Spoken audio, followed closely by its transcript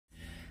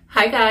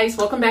Hi guys,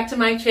 welcome back to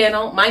my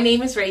channel. My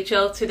name is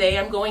Rachel. Today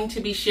I'm going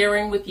to be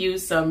sharing with you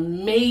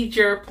some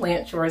major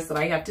plant chores that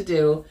I have to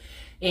do.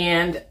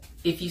 And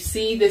if you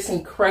see this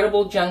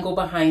incredible jungle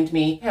behind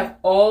me, I have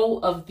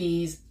all of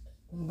these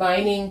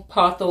vining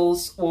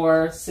pothos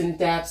or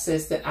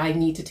Scindapsus that I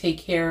need to take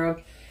care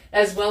of,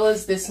 as well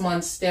as this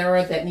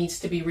monstera that needs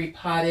to be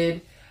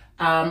repotted.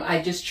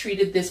 I just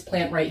treated this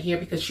plant right here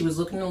because she was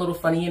looking a little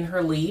funny in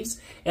her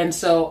leaves. And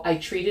so I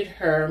treated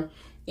her.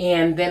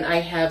 And then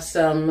I have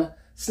some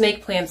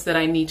snake plants that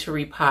I need to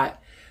repot.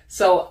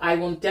 So I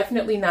will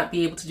definitely not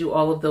be able to do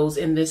all of those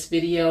in this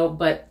video,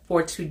 but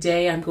for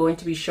today I'm going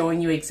to be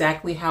showing you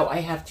exactly how I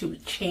have to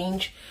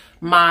change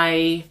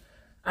my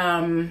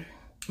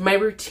my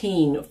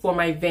routine for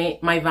my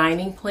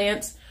vining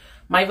plants.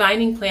 My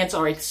vining plants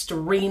are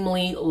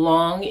extremely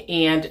long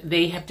and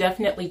they have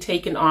definitely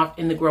taken off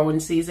in the growing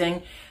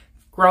season.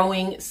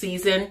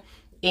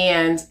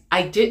 And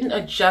I didn't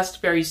adjust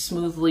very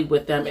smoothly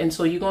with them. And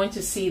so you're going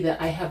to see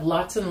that I have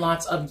lots and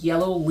lots of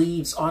yellow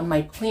leaves on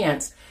my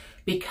plants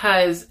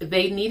because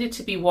they needed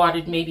to be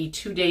watered maybe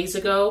 2 days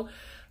ago,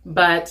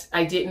 but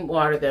I didn't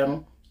water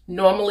them.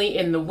 Normally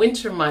in the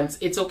winter months,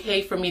 it's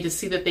okay for me to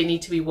see that they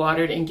need to be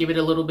watered and give it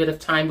a little bit of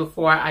time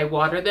before I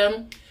water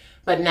them.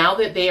 But now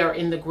that they are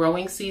in the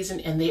growing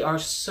season and they are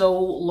so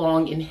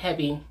long and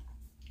heavy,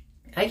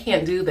 I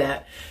can't do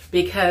that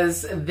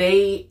because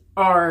they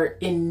are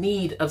in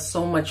need of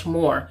so much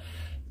more.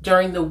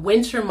 During the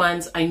winter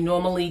months, I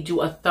normally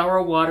do a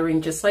thorough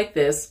watering just like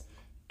this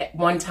at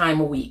 1 time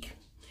a week.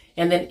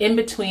 And then in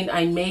between,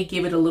 I may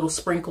give it a little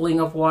sprinkling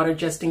of water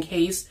just in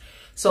case.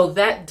 So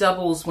that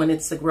doubles when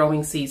it's the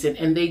growing season.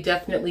 And they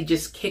definitely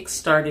just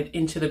kick-started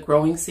into the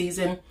growing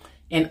season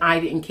and I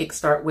didn't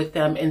kickstart with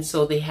them. And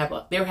so they're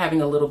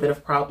having a little bit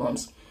of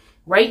problems.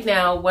 Right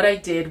now, what I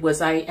did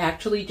was I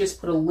actually just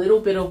put a little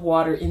bit of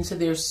water into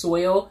their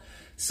soil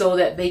so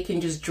that they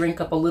can just drink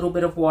up a little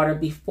bit of water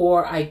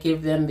before I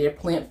give them their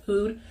plant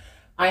food.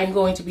 I am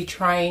going to be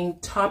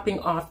topping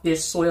off their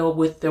soil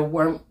with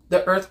the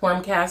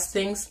earthworm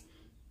castings.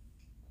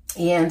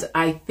 And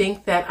I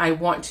think that I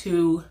want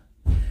to,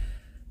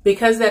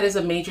 because that is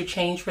a major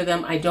change for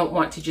them, I don't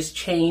want to just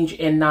change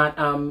and not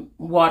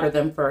water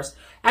them first.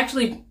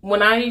 Actually,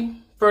 when I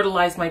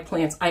fertilize my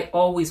plants, I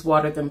always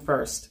water them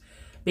first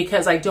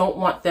because I don't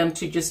want them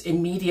to just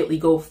immediately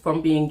go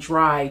from being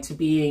dry to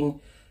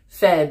being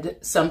fed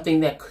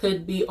something that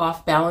could be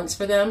off balance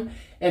for them.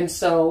 And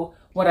so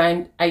what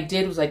I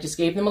did was I just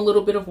gave them a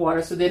little bit of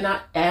water so they're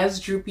not as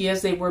droopy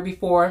as they were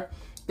before.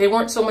 They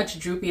weren't so much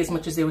droopy as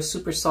much as they were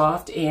super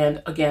soft,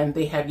 and again,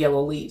 they have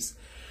yellow leaves.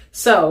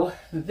 So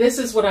this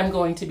is what I'm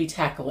going to be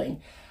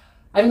tackling.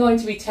 I'm going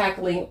to be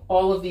tackling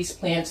all of these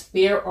plants.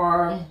 There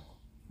are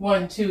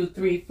 1, 2,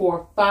 3,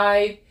 4,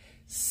 5,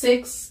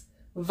 6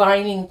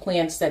 vining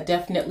plants that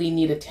definitely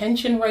need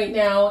attention right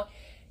now.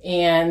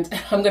 And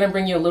I'm going to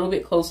bring you a little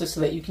bit closer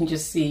so that you can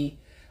just see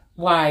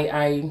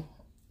why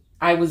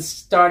I was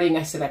starting.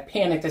 I said, I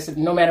panicked. I said,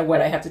 no matter what,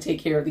 I have to take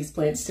care of these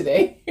plants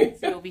today.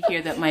 See over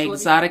here that my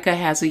exotica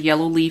has a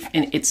yellow leaf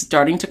and it's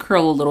starting to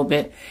curl a little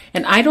bit.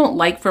 And I don't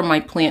like for my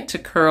plant to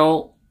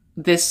curl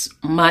this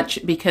much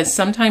because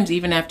sometimes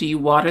even after you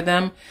water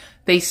them,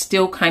 they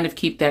still kind of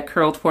keep that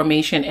curled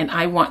formation, and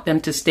I want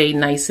them to stay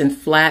nice and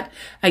flat.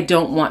 I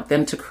don't want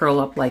them to curl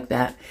up like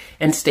that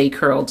and stay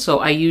curled. So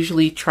I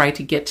usually try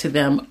to get to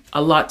them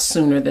a lot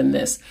sooner than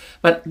this.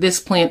 But this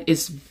plant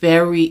is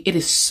it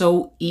is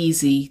so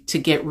easy to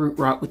get root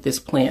rot with this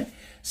plant.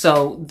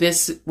 So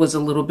this was a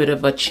little bit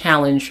of a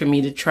challenge for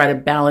me to try to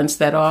balance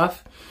that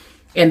off.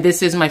 And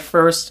this is my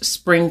first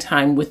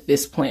springtime with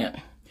this plant.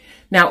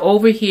 Now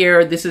over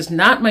here, this is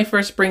not my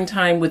first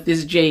springtime with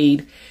this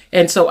jade.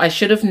 And so I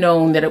should have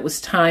known that it was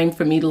time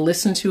for me to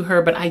listen to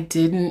her, but I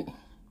didn't.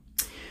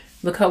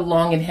 Look how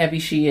long and heavy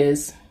she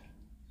is.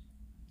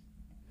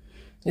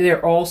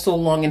 They're all so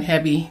long and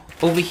heavy.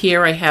 Over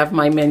here, I have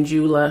my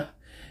manjula.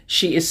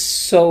 She is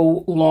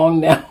so long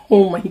now.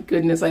 Oh my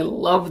goodness, I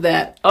love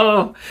that.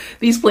 Oh,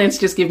 these plants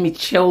just give me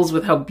chills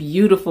with how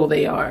beautiful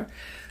they are.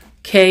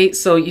 Okay,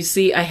 so you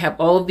see I have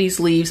all of these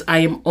leaves. I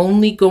am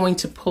only going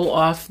to pull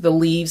off the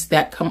leaves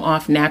that come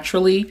off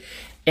naturally.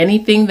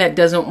 Anything that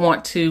doesn't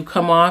want to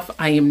come off,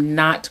 I am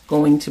not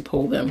going to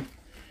pull them.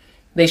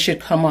 They should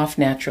come off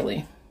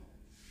naturally.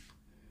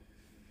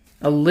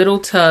 A little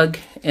tug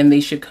and they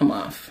should come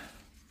off.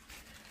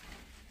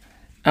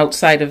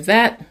 Outside of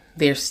that,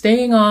 they're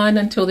staying on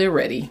until they're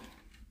ready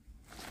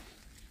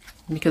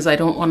because I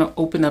don't want to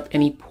open up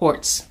any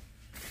ports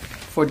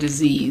for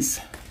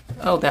disease.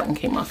 Oh, that one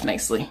came off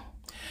nicely.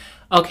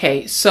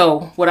 Okay,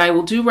 so what I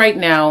will do right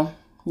now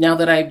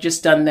that I've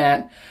just done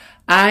that,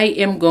 I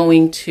am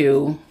going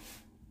to,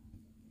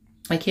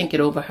 I can't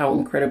get over how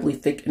incredibly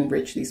thick and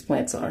rich these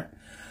plants are.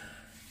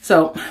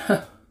 So,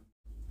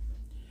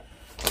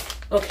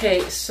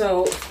 okay,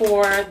 so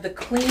for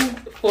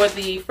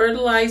the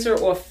fertilizer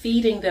or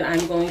feeding that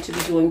I'm going to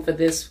be doing for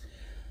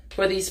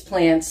these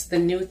plants, the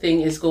new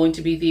thing is going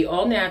to be the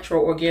all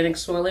natural organic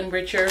soil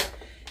enricher.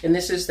 And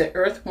this is the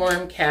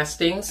earthworm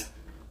castings.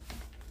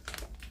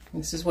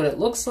 This is what it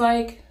looks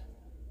like.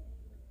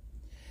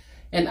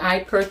 And I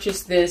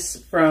purchased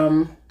this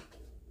from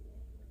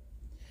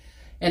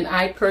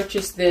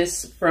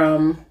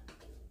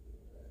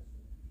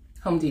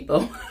Home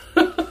Depot.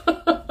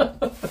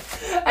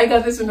 I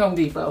got this from Home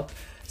Depot.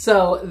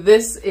 So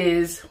this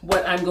is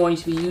what I'm going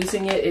to be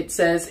using it. It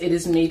says it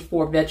is made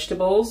for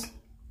vegetables.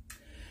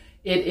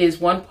 It is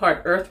 1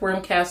 part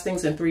earthworm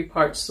castings and 3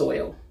 parts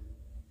soil.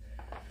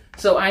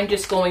 So I'm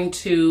just going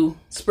to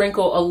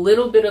sprinkle a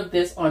little bit of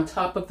this on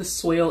top of the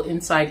soil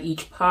inside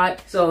each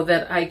pot so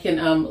that I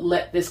can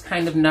let this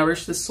kind of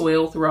nourish the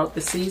soil throughout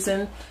the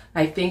season.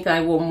 I think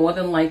I will more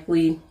than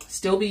likely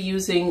still be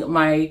using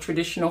my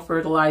traditional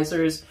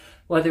fertilizers,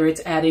 whether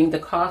it's adding the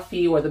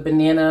coffee or the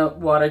banana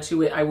water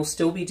to it. I will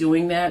still be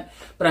doing that,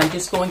 but I'm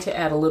just going to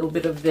add a little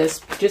bit of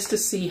this just to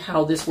see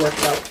how this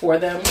works out for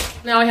them.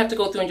 Now I have to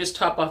go through and just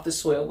top off the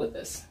soil with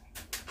this.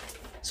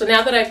 So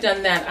now that I've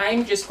done that,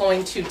 I'm just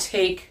going to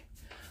take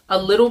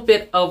a little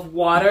bit of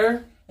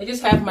water. I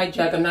just have my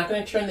jug. I'm not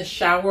going to turn the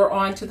shower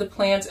on to the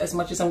plants as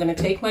much as I'm going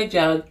to take my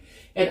jug,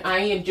 and I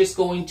am just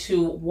going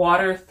to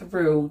water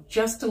through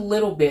just a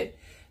little bit,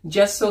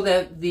 just so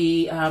that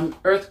the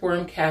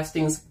earthworm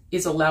castings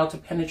is allowed to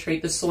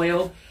penetrate the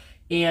soil.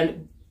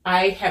 And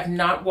I have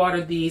not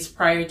watered these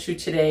prior to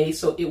today,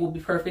 so it will be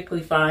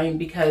perfectly fine,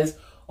 because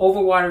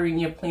overwatering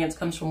your plants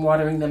comes from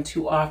watering them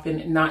too often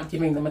and not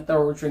giving them a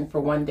thorough drink for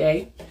one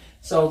day.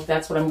 So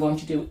that's what I'm going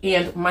to do.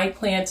 And my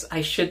plants,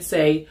 I should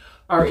say,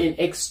 are in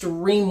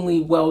extremely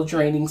well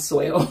draining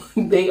soil.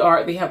 They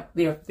are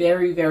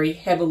very, very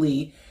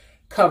heavily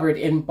covered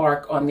in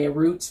bark on their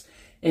roots.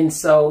 And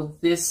so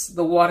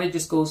the water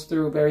just goes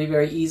through very,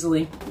 very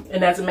easily.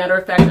 And as a matter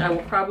of fact, I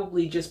will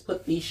probably just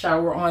put the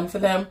shower on for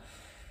them,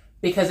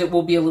 because it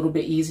will be a little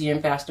bit easier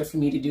and faster for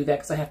me to do that,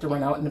 because I have to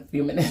run out in a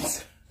few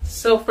minutes.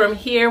 So from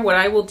here, what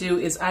I will do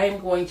is I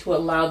am going to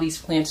allow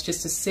these plants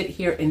just to sit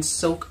here and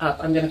soak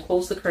up. I'm going to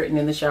close the curtain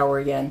in the shower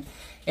again,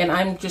 and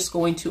I'm just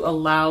going to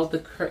allow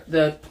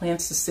the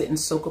plants to sit and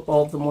soak up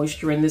all of the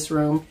moisture in this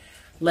room.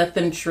 Let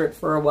them drip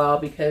for a while,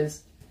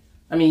 because,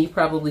 I mean, you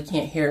probably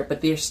can't hear it,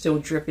 but they're still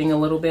dripping a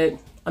little bit.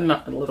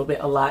 Not a little bit,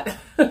 a lot.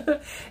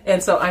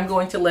 And so I'm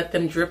going to let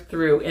them drip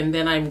through, and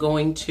then I'm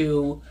going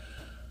to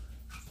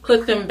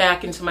put them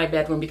back into my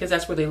bedroom, because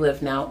that's where they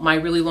live now. My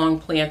really long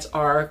plants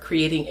are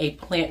creating a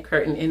plant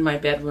curtain in my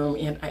bedroom,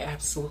 and I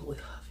absolutely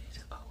love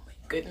it. Oh my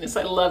goodness,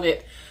 I love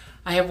it.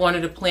 I have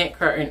wanted a plant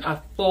curtain,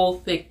 a full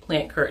thick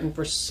plant curtain,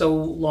 for so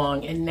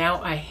long, and now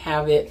I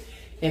have it,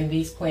 and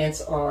these plants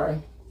are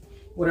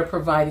what are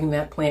providing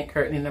that plant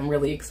curtain, and I'm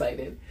really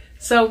excited.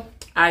 So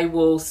I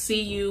will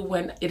see you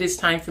when it is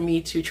time for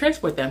me to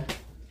transport them.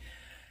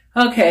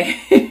 Okay,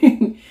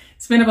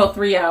 it's been about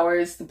 3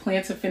 hours. The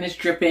plants have finished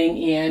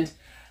dripping, and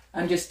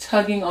I'm just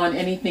tugging on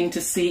anything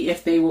to see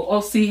if they will.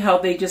 Oh, see how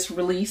they just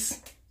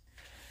release?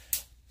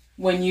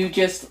 When you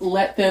just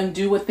let them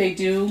do what they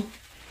do,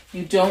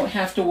 you don't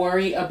have to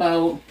worry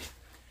about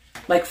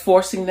like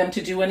forcing them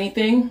to do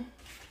anything.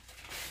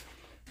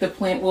 The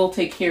plant will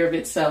take care of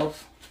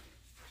itself.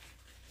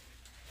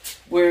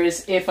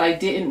 Whereas if I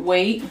didn't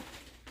wait,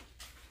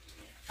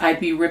 I'd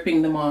be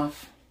ripping them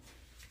off.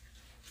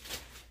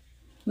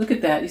 Look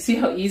at that. You see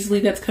how easily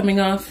that's coming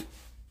off?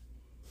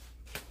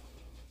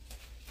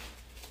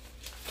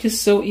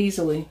 Just so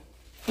easily.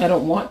 I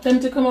don't want them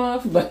to come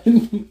off, but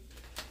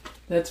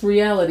that's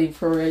reality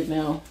for right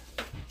now.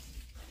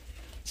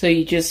 So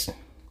I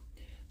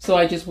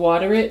just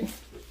water it,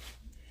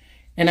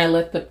 and I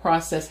let the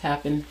process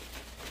happen.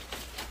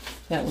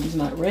 That one's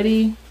not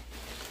ready.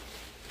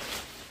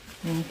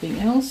 Anything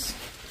else?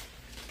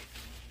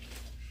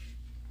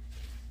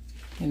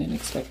 And then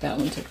expect that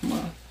one to come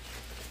off.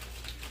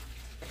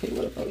 Okay,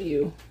 what about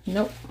you?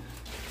 Nope.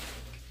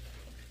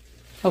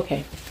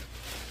 Okay.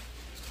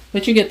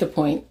 But you get the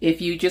point.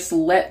 If you just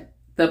let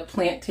the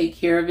plant take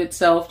care of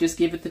itself, just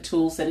give it the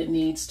tools that it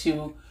needs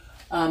to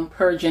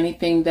purge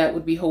anything that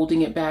would be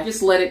holding it back.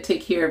 Just let it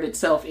take care of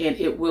itself, and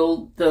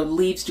the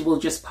leaves will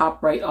just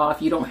pop right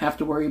off. You don't have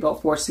to worry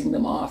about forcing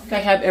them off. I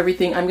have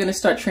everything. I'm going to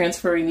start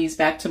transferring these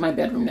back to my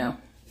bedroom now.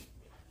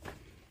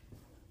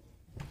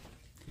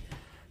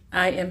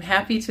 I am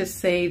happy to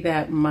say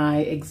that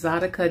my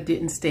exotica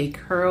didn't stay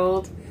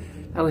curled.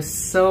 I was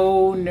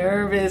so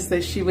nervous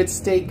that she would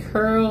stay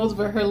curled,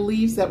 but her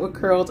leaves that were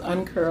curled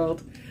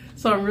uncurled.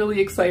 So I'm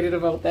really excited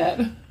about that.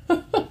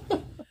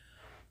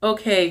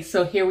 Okay,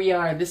 so here we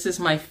are. This is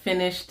my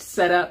finished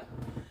setup.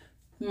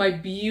 My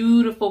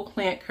beautiful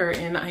plant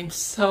curtain. I'm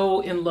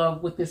so in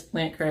love with this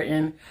plant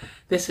curtain.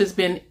 This has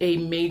been a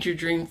major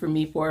dream for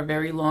me for a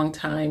very long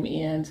time,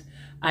 and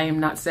I am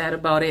not sad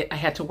about it. I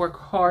had to work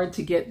hard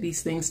to get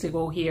these things to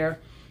go here.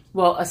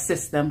 Well,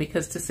 assist them,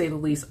 because to say the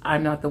least,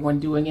 I'm not the one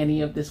doing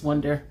any of this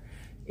wonder.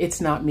 It's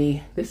not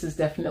me. This is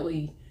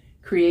definitely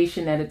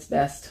creation at its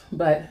best,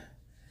 but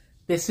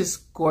this is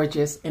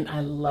gorgeous, and I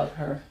love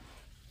her.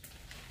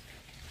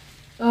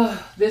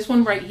 Oh, this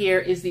one right here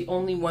is the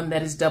only one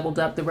that is doubled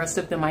up. The rest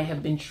of them I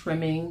have been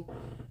trimming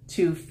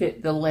to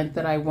fit the length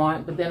that I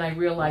want, but then I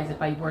realized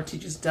if I were to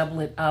just double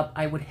it up,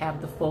 I would have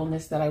the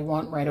fullness that I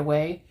want right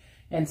away.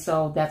 And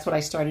so that's what I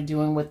started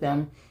doing with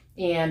them.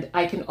 and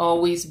I can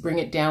always bring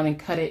it down and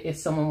cut it if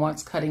someone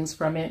wants cuttings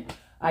from it.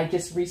 I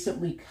just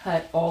recently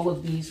cut all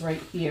of these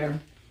right here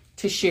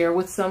to share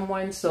with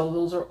someone. So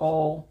those are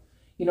all,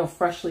 you know,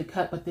 freshly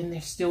cut, but then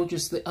they're still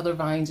just, the other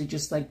vines are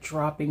just like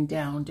dropping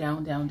down,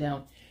 down, down,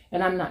 down.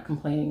 And I'm not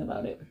complaining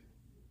about it.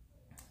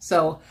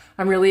 So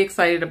I'm really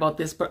excited about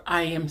this, but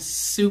I am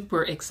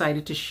super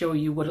excited to show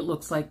you what it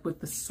looks like with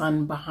the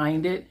sun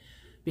behind it,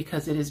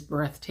 because it is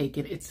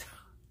breathtaking. It's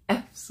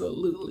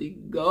absolutely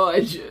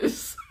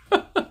gorgeous.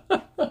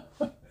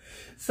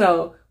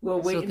 So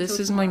we'll wait. So this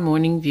is my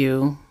morning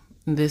view.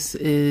 This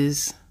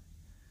is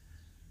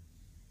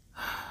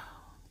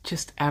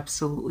just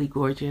absolutely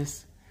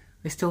gorgeous.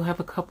 I still have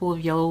a couple of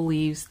yellow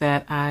leaves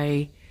that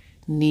I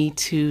need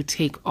to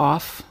take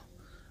off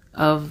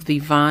of the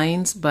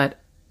vines, but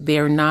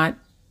they're not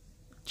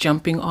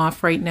jumping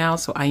off right now,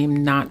 so I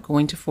am not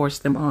going to force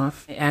them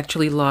off. I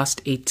actually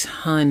lost a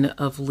ton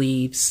of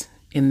leaves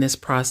in this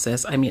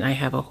process. I mean, I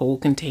have a whole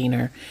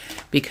container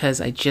because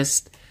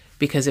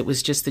it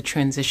was just the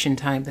transition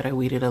time that I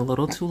waited a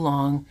little too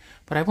long,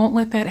 but I won't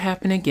let that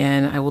happen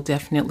again. I will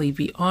definitely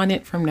be on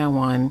it from now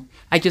on.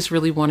 I just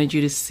really wanted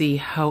you to see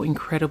how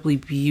incredibly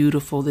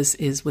beautiful this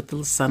is with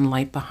the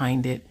sunlight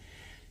behind it.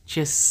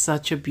 Just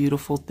such a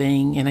beautiful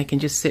thing. And I can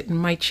just sit in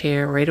my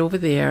chair right over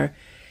there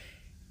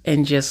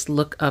and just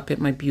look up at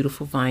my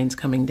beautiful vines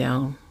coming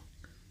down.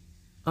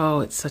 Oh,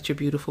 it's such a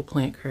beautiful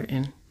plant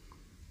curtain.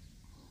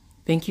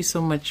 Thank you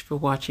so much for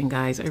watching,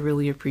 guys. I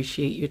really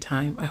appreciate your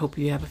time. I hope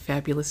you have a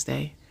fabulous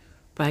day.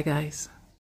 Bye, guys.